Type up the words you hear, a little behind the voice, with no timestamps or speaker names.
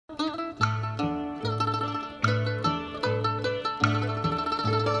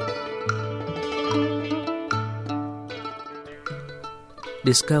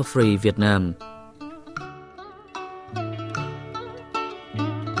Discovery Việt Nam.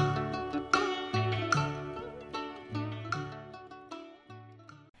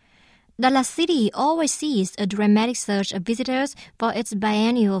 Dalat City always sees a dramatic surge of visitors for its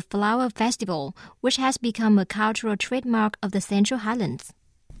biennial flower festival, which has become a cultural trademark of the Central Highlands.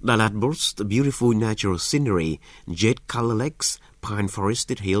 Dalat boasts beautiful natural scenery, jade-colored lakes,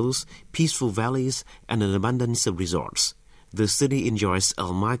 pine-forested hills, peaceful valleys, and an abundance of resorts. The city enjoys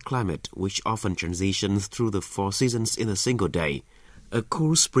a mild climate, which often transitions through the 4 seasons in a single day. A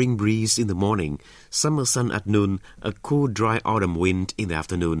cool spring breeze in the morning, summer sun at noon, a cool dry autumn wind in the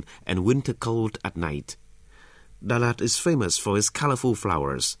afternoon, and winter cold at night. Dalat is famous for its colorful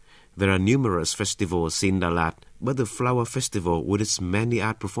flowers. There are numerous festivals in Dalat, but the Flower Festival with its many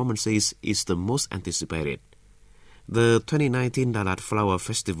art performances is the most anticipated. The 2019 Dalat Flower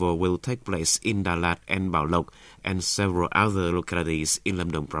Festival will take place in Dalat and Bảo Lộc and several other localities in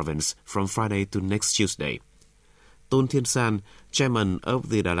Lâm Đồng province from Friday to next Tuesday. Tôn Thiên San, chairman of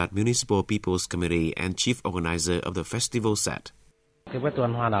the Dalat Municipal People's Committee and chief organizer of the festival, said, The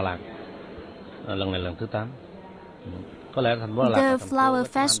flower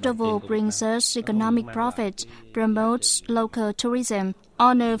festival brings us economic profit, promotes local tourism,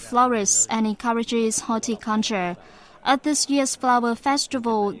 honors florists, and encourages horticulture. At this year's flower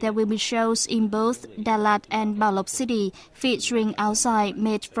festival, there will be shows in both Dalat and Bảo Lộc City featuring outside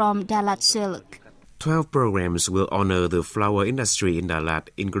made from Dalat silk. 12 programs will honor the flower industry in Dalat,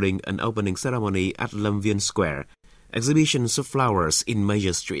 including an opening ceremony at Lâm Viên Square, exhibitions of flowers in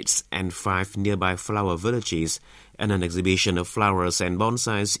major streets and 5 nearby flower villages, and an exhibition of flowers and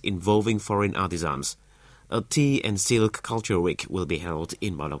bonsais involving foreign artisans. A tea and silk culture week will be held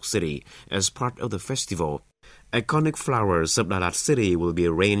in Bảo Lộc City as part of the festival. Iconic flowers of Dalat City will be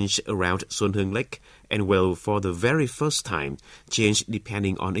arranged around Xuân Hương Lake and will, for the very first time, change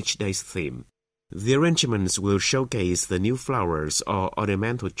depending on each day's theme. The arrangements will showcase the new flowers or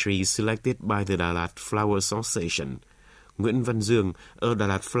ornamental trees selected by the Dalat Flower Association. Nguyễn Văn Dương, a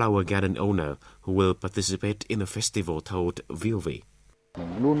Dalat Flower Garden owner who will participate in the festival, told VOV.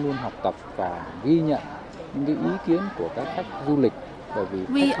 Luôn luôn học tập và ghi nhận những cái ý kiến của các khách du lịch.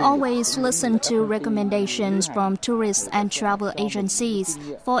 We always listen to recommendations from tourists and travel agencies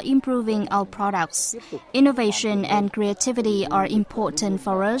for improving our products. Innovation and creativity are important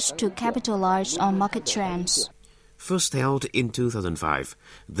for us to capitalize on market trends. First held in 2005,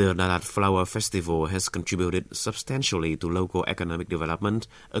 the Dalat Flower Festival has contributed substantially to local economic development,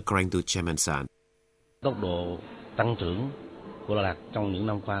 according to Chairman San.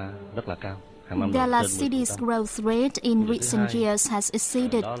 Dalat City's growth rate in recent years has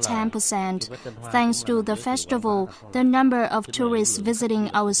exceeded 10%. Thanks to the festival, the number of tourists visiting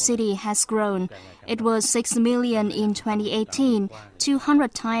our city has grown. It was 6 million in 2018,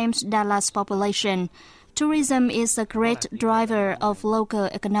 200 times Dalat's population. Tourism is a great driver of local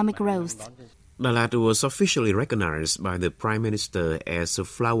economic growth. Dalat was officially recognized by the Prime Minister as a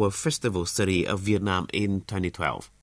Flower Festival City of Vietnam in 2012.